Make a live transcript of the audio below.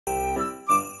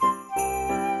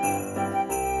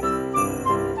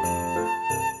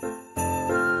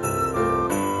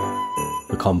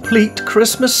complete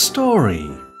Christmas story.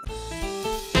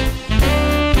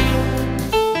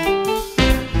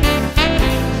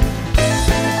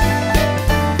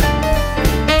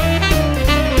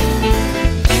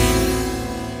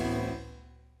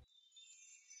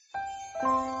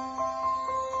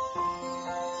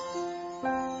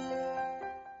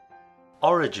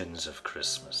 Origins of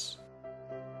Christmas.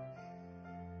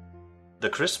 The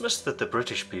Christmas that the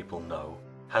British people know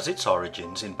has its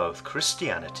origins in both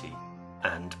Christianity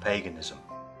and paganism.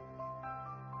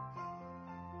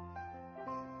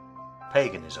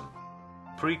 Paganism,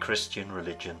 pre-Christian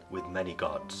religion with many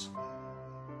gods.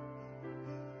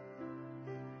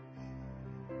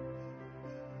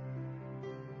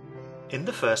 In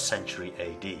the 1st century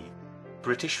AD,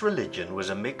 British religion was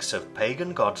a mix of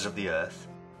pagan gods of the earth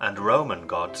and Roman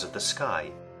gods of the sky.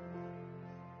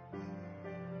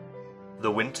 The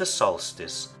winter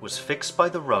solstice was fixed by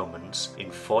the Romans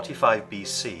in 45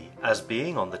 BC as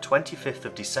being on the 25th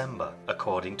of December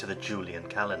according to the Julian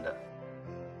calendar.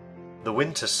 The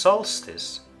winter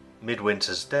solstice,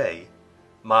 Midwinter's Day,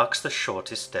 marks the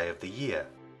shortest day of the year.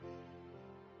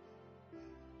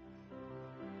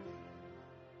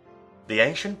 The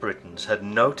ancient Britons had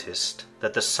noticed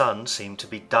that the sun seemed to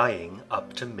be dying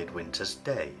up to Midwinter's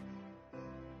Day.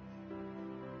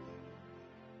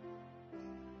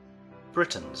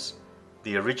 Britons,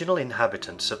 the original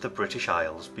inhabitants of the British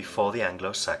Isles before the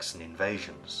Anglo-Saxon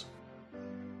invasions.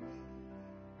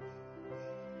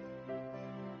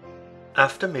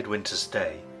 After Midwinter's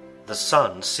Day, the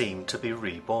sun seemed to be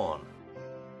reborn.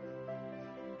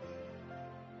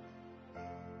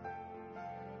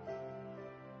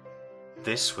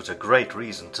 This was a great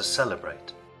reason to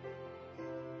celebrate.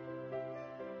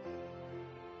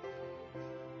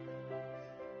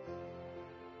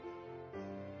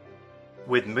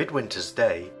 With Midwinter's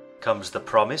Day comes the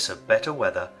promise of better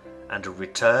weather and a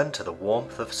return to the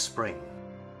warmth of spring.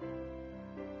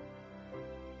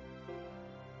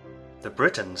 The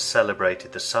Britons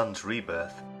celebrated the sun's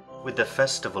rebirth with the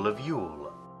festival of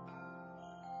Yule.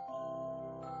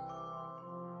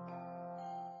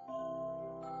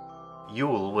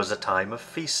 Yule was a time of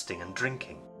feasting and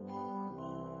drinking.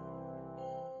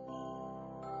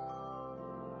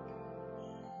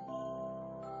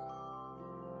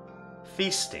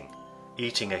 Feasting,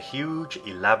 eating a huge,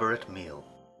 elaborate meal.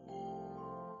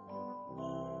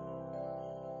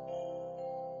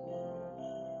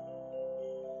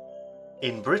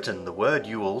 In Britain, the word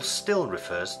Yule still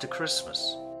refers to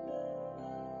Christmas.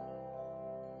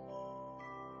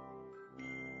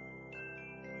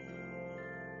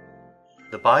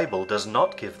 The Bible does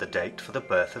not give the date for the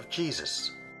birth of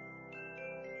Jesus.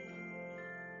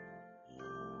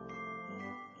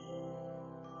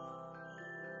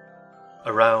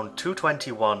 Around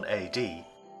 221 AD,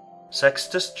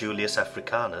 Sextus Julius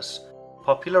Africanus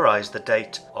popularized the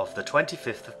date of the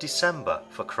 25th of December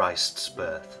for Christ's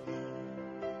birth.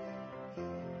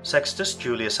 Sextus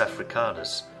Julius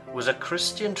Africanus was a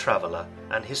Christian traveler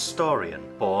and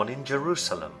historian born in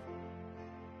Jerusalem.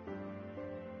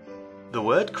 The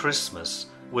word Christmas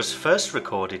was first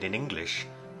recorded in English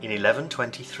in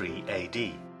 1123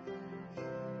 AD.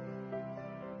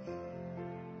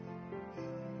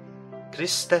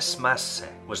 Christes Masse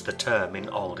was the term in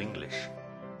Old English.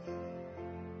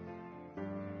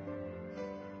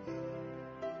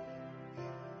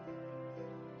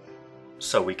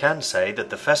 So we can say that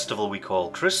the festival we call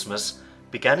Christmas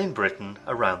began in Britain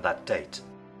around that date.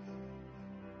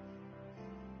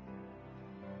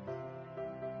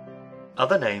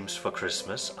 Other names for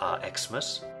Christmas are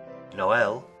Xmas,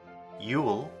 Noel,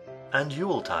 Yule, and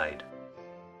Yuletide.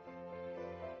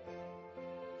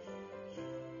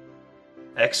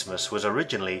 Xmas was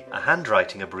originally a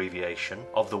handwriting abbreviation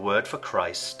of the word for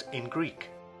Christ in Greek.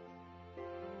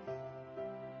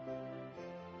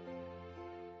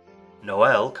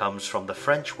 Noel comes from the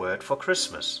French word for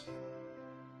Christmas.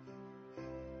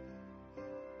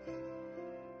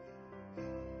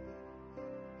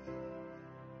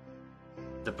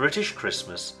 The British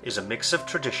Christmas is a mix of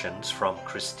traditions from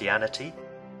Christianity,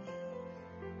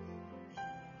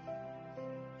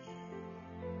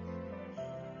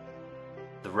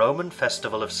 the Roman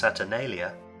festival of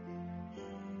Saturnalia,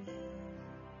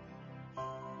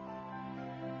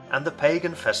 and the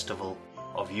pagan festival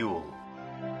of Yule.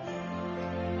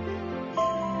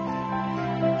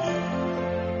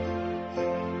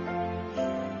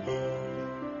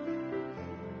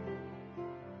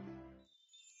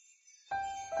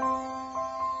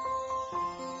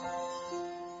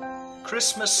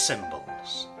 Christmas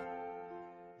symbols.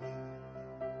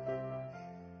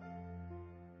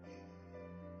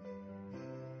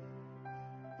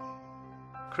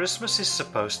 Christmas is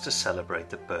supposed to celebrate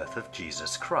the birth of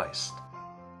Jesus Christ.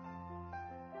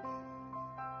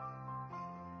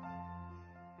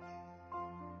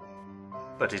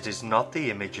 But it is not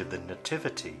the image of the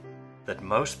Nativity that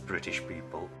most British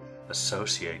people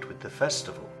associate with the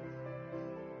festival.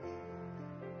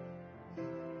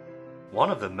 One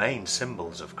of the main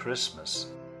symbols of Christmas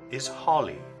is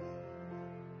holly.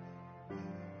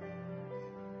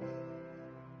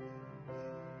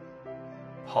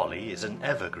 Holly is an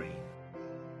evergreen.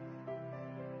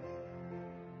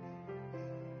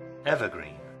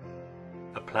 Evergreen,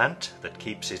 a plant that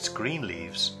keeps its green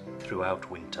leaves throughout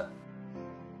winter.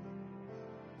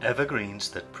 Evergreens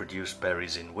that produce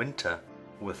berries in winter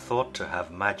were thought to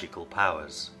have magical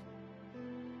powers.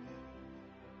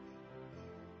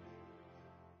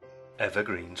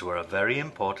 Evergreens were a very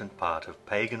important part of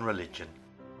pagan religion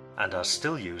and are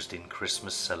still used in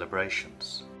Christmas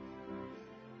celebrations.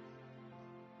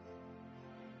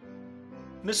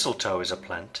 Mistletoe is a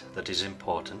plant that is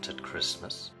important at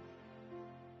Christmas.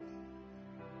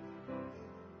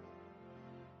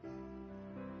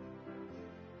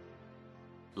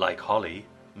 Like holly,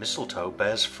 mistletoe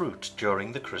bears fruit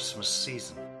during the Christmas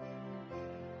season.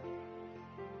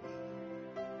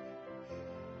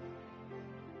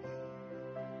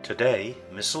 Today,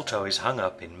 mistletoe is hung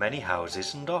up in many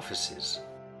houses and offices.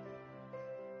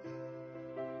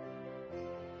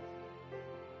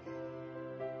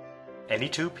 Any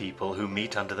two people who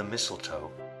meet under the mistletoe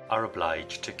are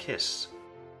obliged to kiss.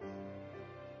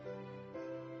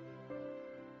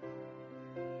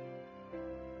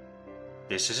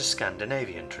 This is a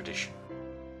Scandinavian tradition.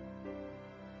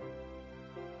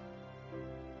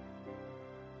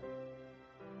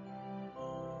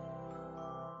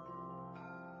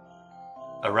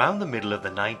 Around the middle of the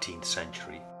 19th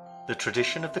century, the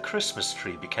tradition of the Christmas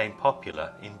tree became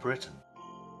popular in Britain.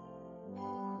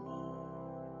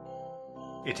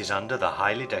 It is under the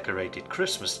highly decorated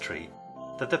Christmas tree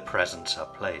that the presents are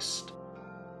placed.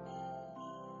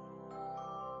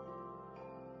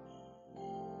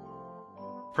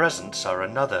 Presents are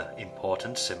another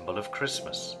important symbol of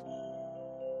Christmas.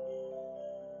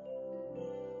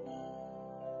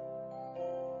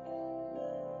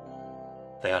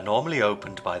 They are normally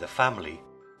opened by the family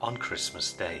on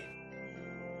Christmas Day.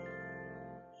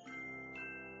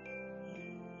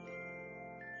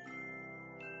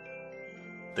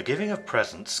 The giving of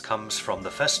presents comes from the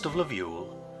festival of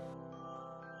Yule,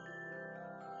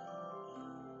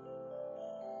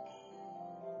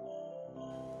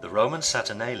 the Roman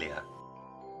Saturnalia,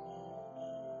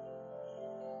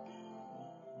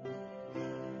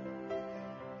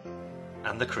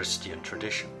 and the Christian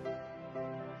tradition.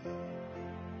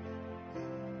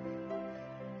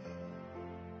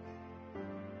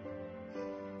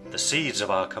 The seeds of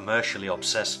our commercially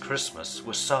obsessed Christmas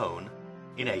were sown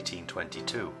in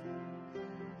 1822.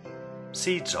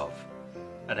 Seeds of,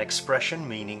 an expression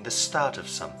meaning the start of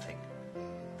something,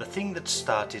 the thing that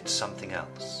started something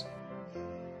else.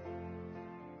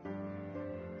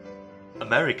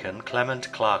 American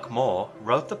Clement Clark Moore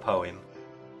wrote the poem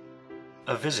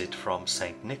A Visit from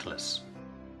St. Nicholas.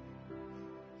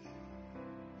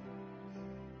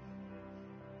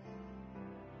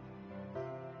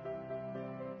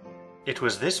 It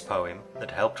was this poem that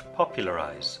helped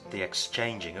popularize the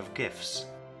exchanging of gifts.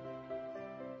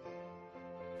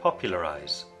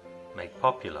 Popularize, make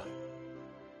popular.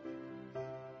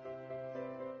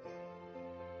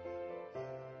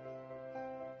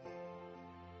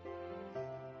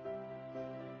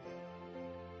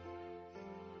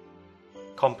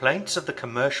 Complaints of the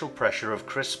commercial pressure of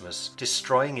Christmas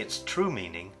destroying its true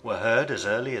meaning were heard as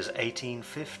early as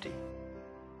 1850.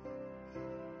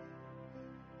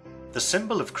 The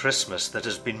symbol of Christmas that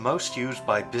has been most used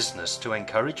by business to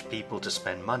encourage people to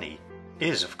spend money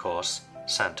is, of course,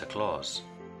 Santa Claus.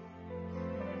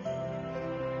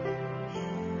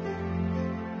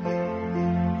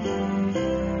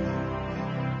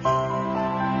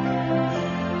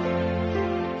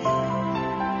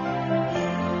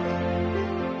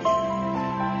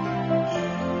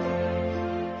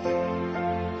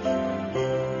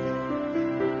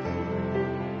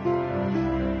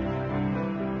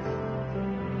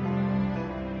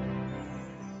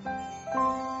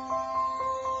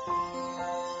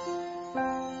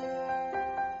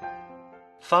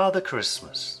 Father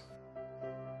Christmas.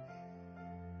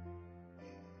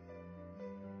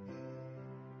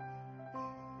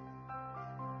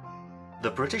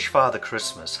 The British Father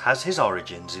Christmas has his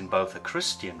origins in both a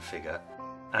Christian figure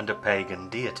and a pagan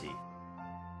deity.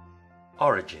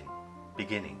 Origin,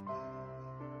 beginning.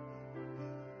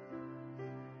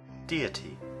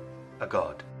 Deity, a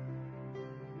god.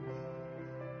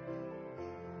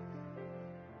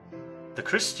 The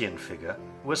Christian figure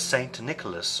was Saint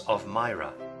Nicholas of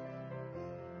Myra.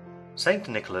 Saint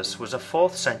Nicholas was a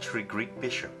 4th century Greek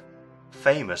bishop,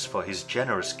 famous for his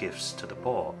generous gifts to the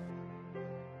poor.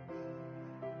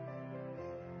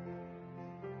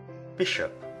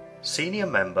 Bishop, senior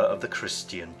member of the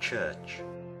Christian Church.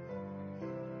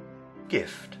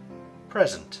 Gift,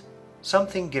 present,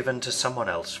 something given to someone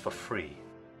else for free.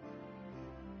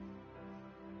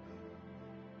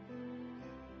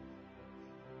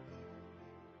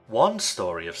 One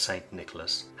story of Saint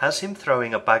Nicholas has him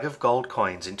throwing a bag of gold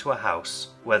coins into a house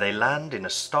where they land in a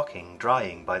stocking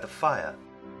drying by the fire.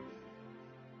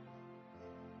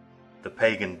 The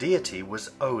pagan deity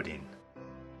was Odin.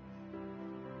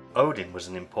 Odin was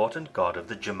an important god of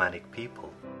the Germanic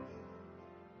people.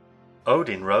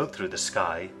 Odin rode through the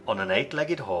sky on an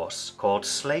 8-legged horse called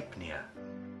Sleipnir.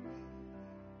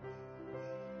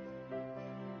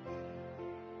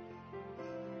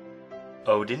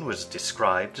 Odin was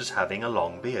described as having a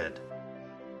long beard.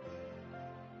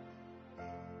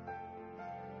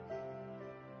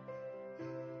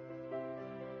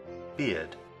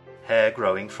 Beard, hair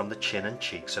growing from the chin and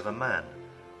cheeks of a man,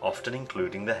 often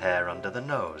including the hair under the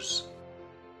nose.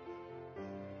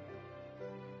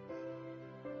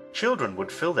 Children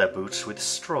would fill their boots with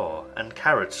straw and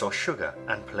carrots or sugar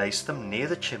and place them near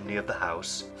the chimney of the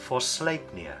house for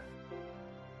Sleipnir.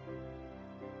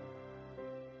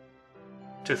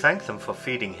 To thank them for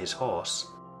feeding his horse,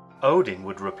 Odin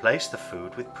would replace the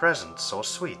food with presents or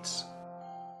sweets.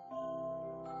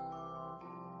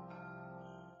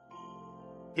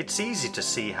 It's easy to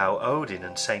see how Odin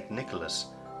and Saint Nicholas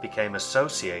became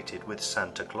associated with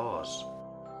Santa Claus.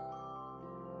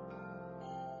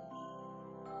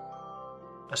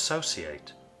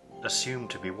 Associate,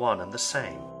 assumed to be one and the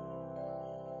same.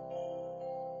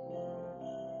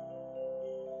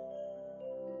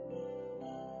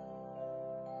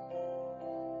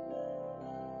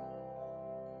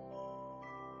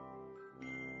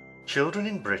 Children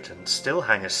in Britain still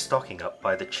hang a stocking up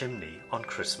by the chimney on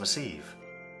Christmas Eve.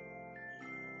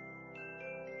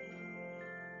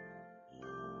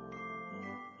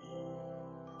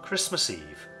 Christmas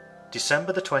Eve,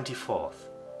 December the 24th,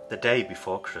 the day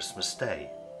before Christmas Day.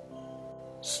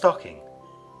 Stocking,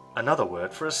 another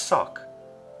word for a sock,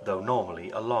 though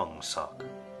normally a long sock.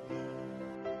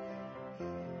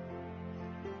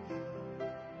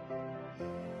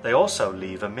 They also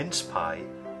leave a mince pie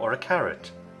or a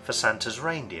carrot for Santa's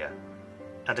reindeer,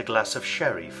 and a glass of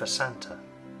sherry for Santa.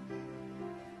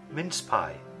 Mince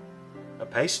pie, a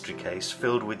pastry case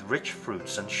filled with rich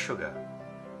fruits and sugar.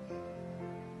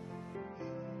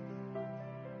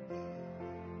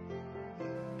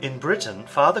 In Britain,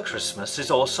 Father Christmas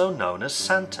is also known as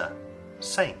Santa,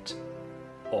 Saint,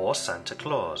 or Santa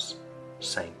Claus,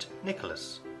 Saint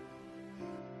Nicholas.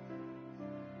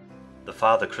 The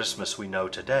Father Christmas we know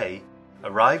today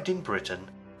arrived in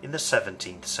Britain in the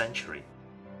 17th century.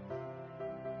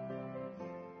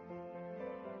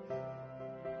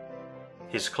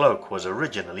 His cloak was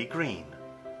originally green,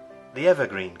 the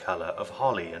evergreen colour of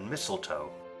holly and mistletoe.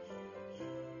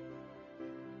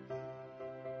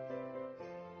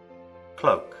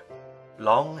 Cloak,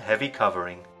 long heavy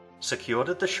covering, secured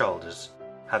at the shoulders,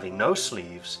 having no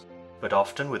sleeves, but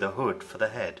often with a hood for the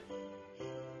head.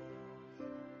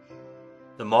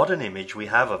 The modern image we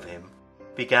have of him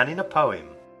began in a poem,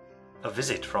 A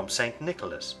Visit from St.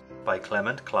 Nicholas, by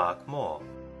Clement Clarke Moore.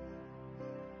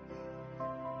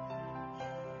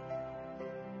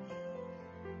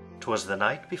 "'Twas the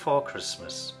night before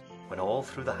Christmas, when all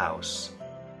through the house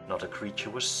not a creature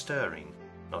was stirring,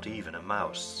 not even a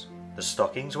mouse. The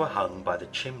stockings were hung by the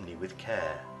chimney with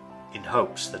care, in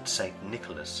hopes that St.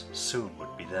 Nicholas soon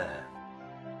would be there."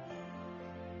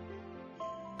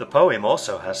 The poem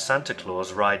also has Santa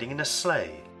Claus riding in a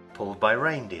sleigh, pulled by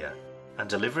reindeer, and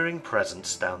delivering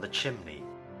presents down the chimney.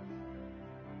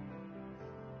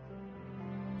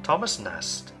 Thomas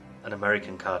Nast, an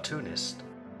American cartoonist,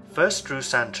 first drew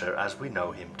Santa as we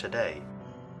know him today.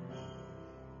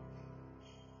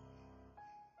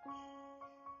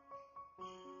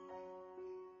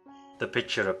 The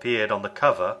picture appeared on the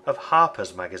cover of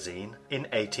Harper's Magazine in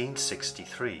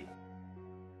 1863.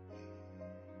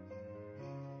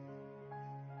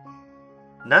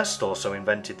 Nast also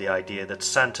invented the idea that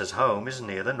Santa's home is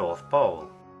near the North Pole,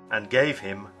 and gave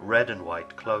him red and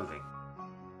white clothing.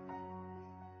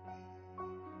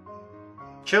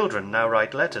 Children now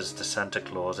write letters to Santa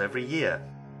Claus every year,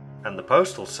 and the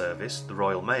Postal Service, the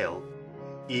Royal Mail,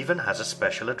 even has a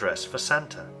special address for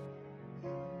Santa.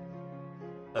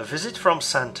 A visit from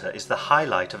Santa is the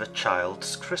highlight of a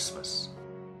child's Christmas.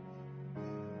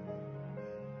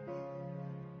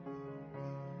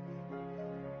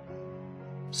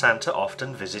 Santa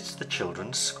often visits the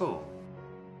children's school.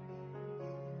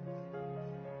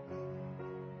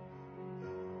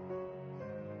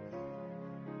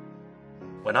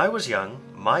 When I was young,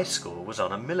 my school was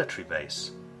on a military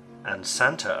base, and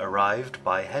Santa arrived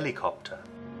by helicopter.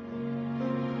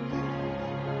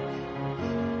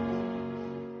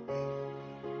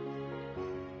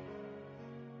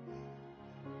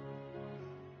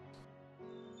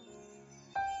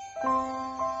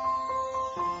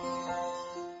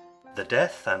 The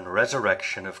death and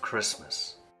resurrection of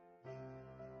Christmas.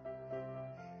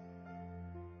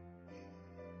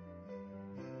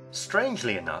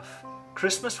 Strangely enough,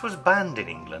 Christmas was banned in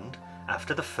England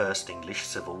after the First English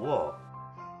Civil War.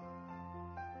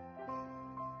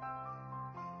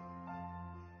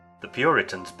 The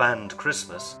Puritans banned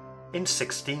Christmas in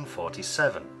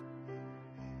 1647.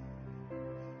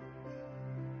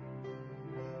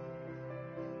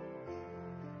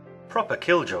 Proper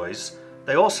killjoys,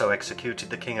 they also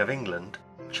executed the King of England,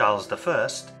 Charles I,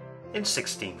 in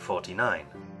 1649.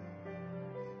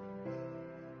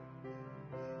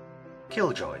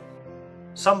 Killjoy.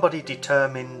 Somebody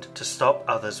determined to stop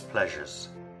others' pleasures.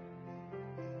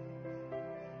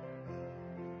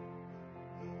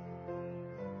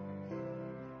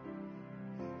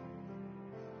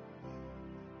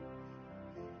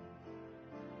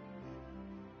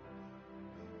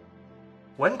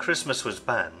 When Christmas was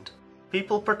banned,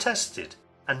 people protested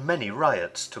and many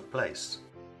riots took place.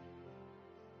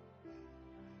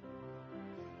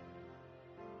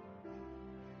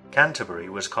 Canterbury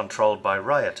was controlled by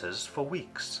rioters for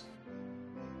weeks.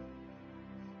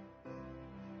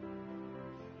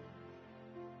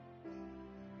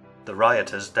 The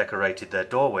rioters decorated their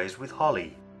doorways with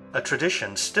holly, a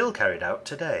tradition still carried out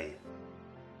today.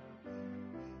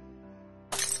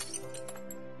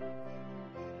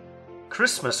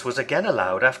 Christmas was again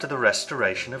allowed after the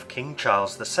restoration of King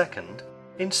Charles II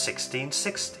in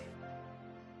 1660.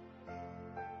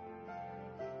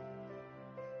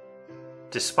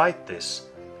 Despite this,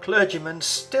 clergymen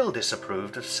still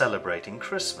disapproved of celebrating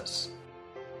Christmas.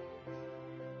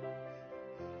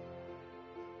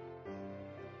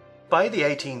 By the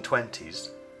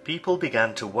 1820s, people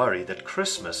began to worry that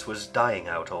Christmas was dying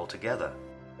out altogether.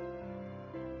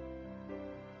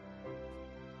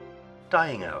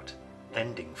 Dying out,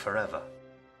 ending forever.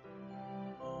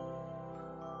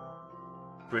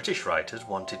 British writers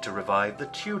wanted to revive the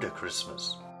Tudor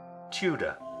Christmas.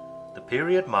 Tudor, the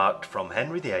period marked from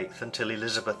Henry VIII until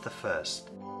Elizabeth I,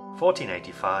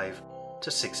 1485 to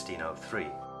 1603.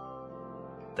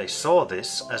 They saw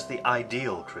this as the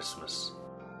ideal Christmas.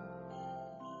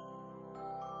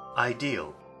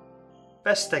 Ideal.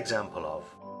 Best example of.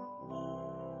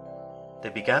 They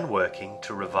began working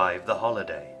to revive the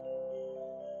holiday.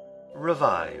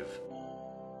 Revive.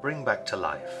 Bring back to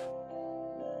life.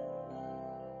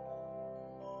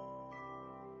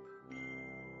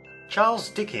 Charles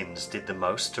Dickens did the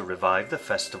most to revive the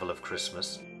festival of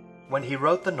Christmas when he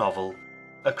wrote the novel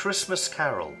A Christmas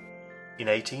Carol in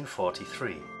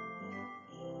 1843.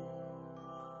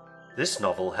 This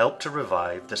novel helped to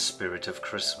revive the spirit of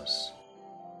Christmas.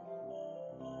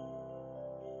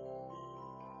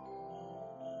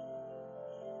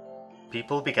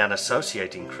 People began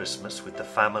associating Christmas with the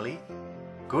family,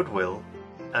 goodwill,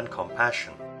 and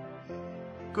compassion.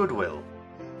 Goodwill,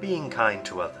 being kind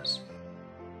to others.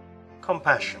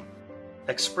 Compassion,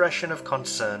 expression of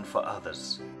concern for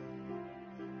others.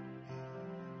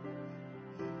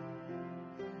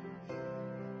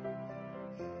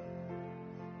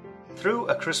 Through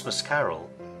A Christmas Carol,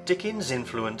 Dickens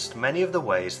influenced many of the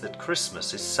ways that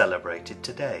Christmas is celebrated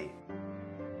today.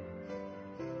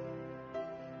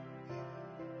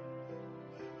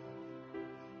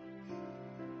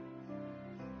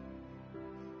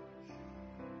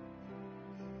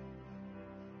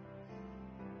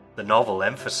 The novel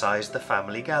emphasized the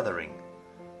family gathering,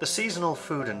 the seasonal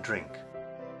food and drink,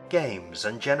 games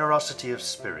and generosity of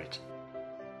spirit.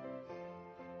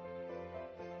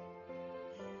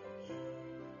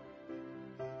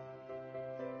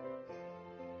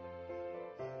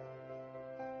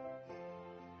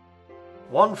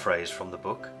 One phrase from the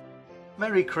book,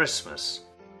 Merry Christmas,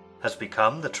 has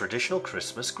become the traditional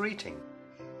Christmas greeting.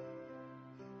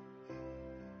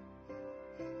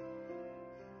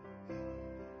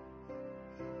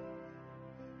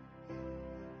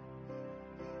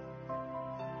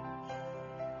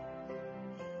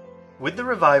 With the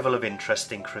revival of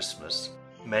interest in Christmas,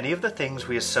 many of the things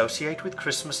we associate with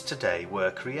Christmas today were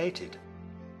created.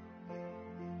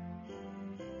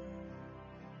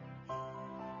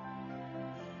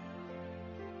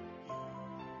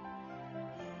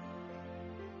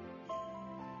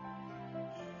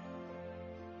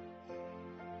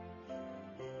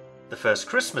 The first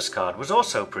Christmas card was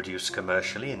also produced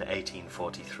commercially in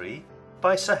 1843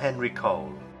 by Sir Henry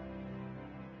Cole.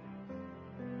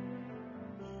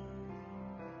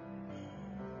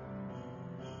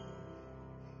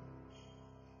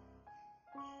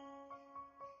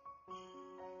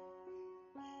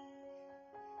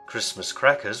 Christmas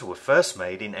crackers were first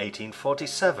made in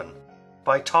 1847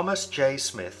 by Thomas J.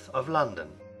 Smith of London.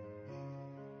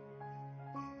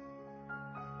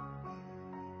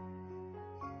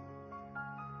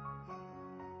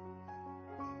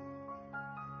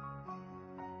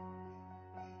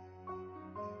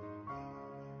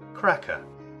 Cracker,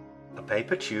 a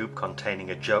paper tube containing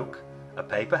a joke, a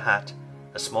paper hat,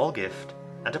 a small gift,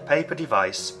 and a paper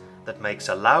device that makes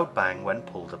a loud bang when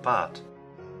pulled apart.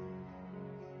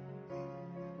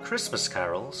 Christmas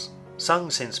carols,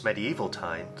 sung since medieval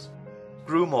times,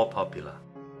 grew more popular.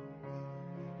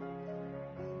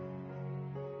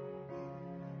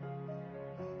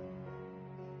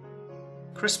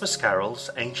 Christmas carols,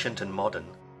 ancient and modern,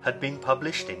 had been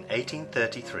published in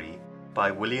 1833 by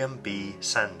William B.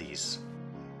 Sandys.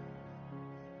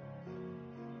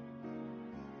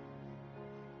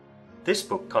 This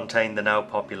book contained the now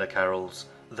popular carols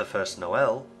The First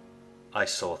Noel, I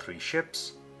Saw Three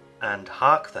Ships, and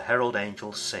Hark the Herald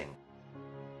Angels Sing.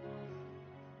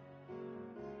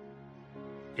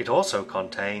 It also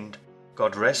contained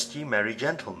God Rest Ye Merry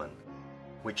Gentlemen,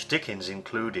 which Dickens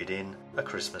included in A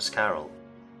Christmas Carol.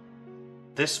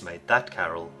 This made that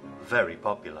carol very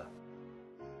popular.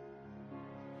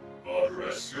 God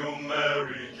rest you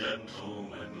merry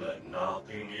gentlemen, let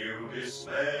nothing you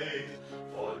dismay,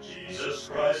 for Jesus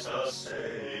Christ our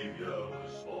Saviour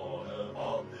was born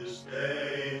upon this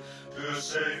day, to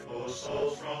save poor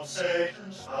souls from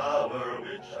Satan's power,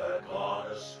 which had gone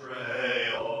astray.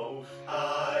 Oh,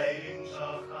 tidings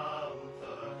of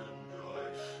comfort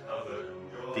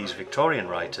and joy. These Victorian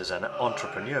writers and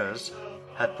entrepreneurs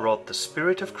had brought the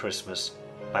spirit of Christmas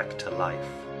back to life.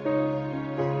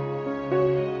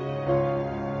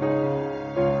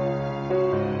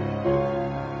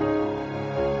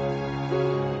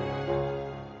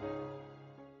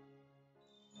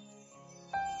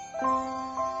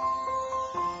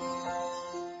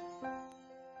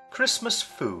 Christmas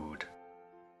food.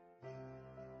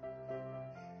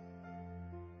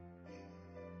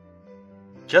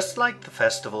 Just like the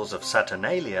festivals of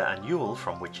Saturnalia and Yule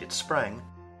from which it sprang,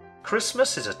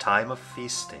 Christmas is a time of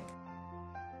feasting.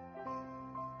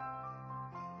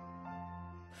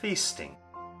 Feasting,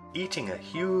 eating a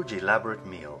huge elaborate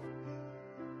meal.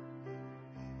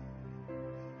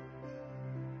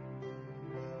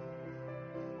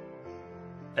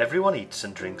 Everyone eats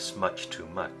and drinks much too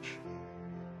much.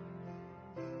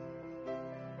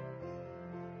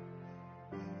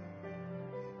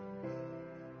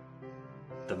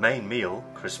 The main meal,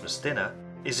 Christmas dinner,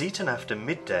 is eaten after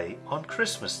midday on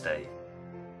Christmas Day.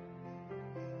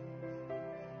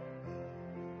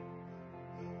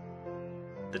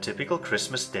 The typical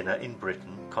Christmas dinner in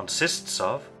Britain consists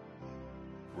of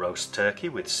roast turkey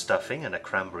with stuffing and a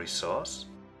cranberry sauce,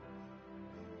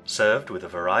 served with a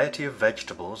variety of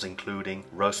vegetables including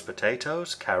roast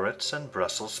potatoes, carrots and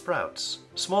Brussels sprouts,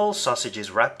 small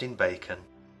sausages wrapped in bacon,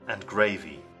 and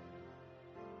gravy.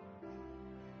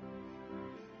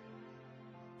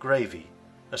 Gravy,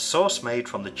 a sauce made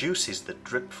from the juices that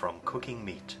drip from cooking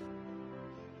meat.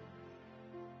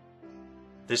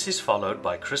 This is followed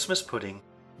by Christmas pudding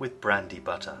with brandy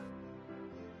butter.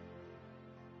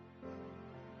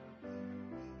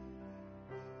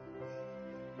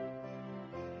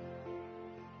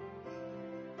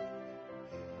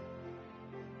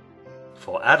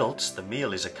 For adults, the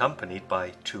meal is accompanied by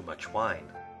too much wine.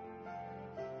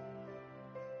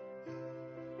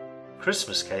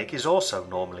 Christmas cake is also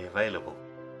normally available.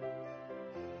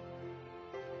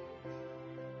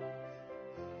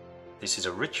 This is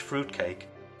a rich fruit cake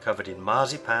covered in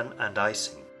marzipan and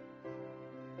icing.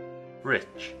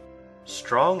 Rich,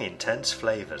 strong, intense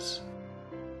flavors.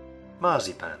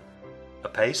 Marzipan, a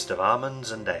paste of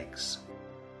almonds and eggs.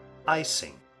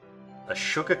 Icing, a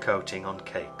sugar coating on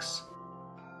cakes.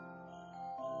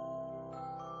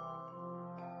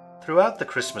 Throughout the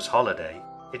Christmas holiday,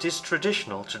 it is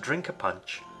traditional to drink a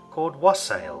punch called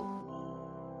wassail.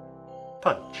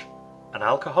 Punch, an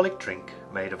alcoholic drink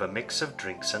made of a mix of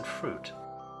drinks and fruit.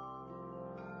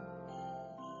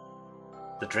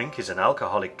 The drink is an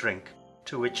alcoholic drink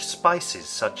to which spices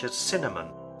such as cinnamon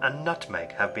and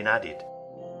nutmeg have been added.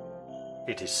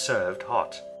 It is served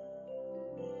hot.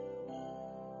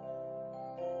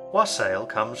 Wassail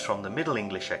comes from the Middle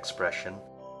English expression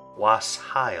was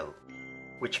heil,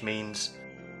 which means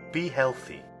be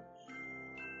healthy.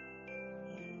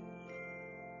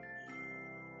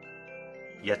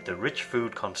 Yet the rich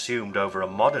food consumed over a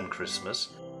modern Christmas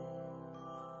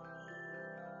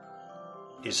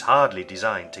is hardly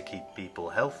designed to keep people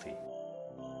healthy.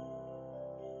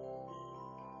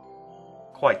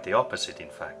 Quite the opposite, in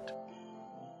fact.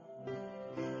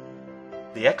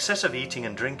 The excess of eating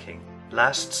and drinking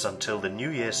lasts until the New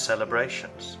Year's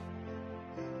celebrations.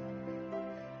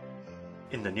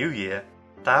 In the new year,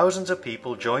 thousands of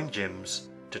people join gyms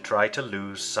to try to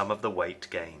lose some of the weight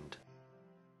gained.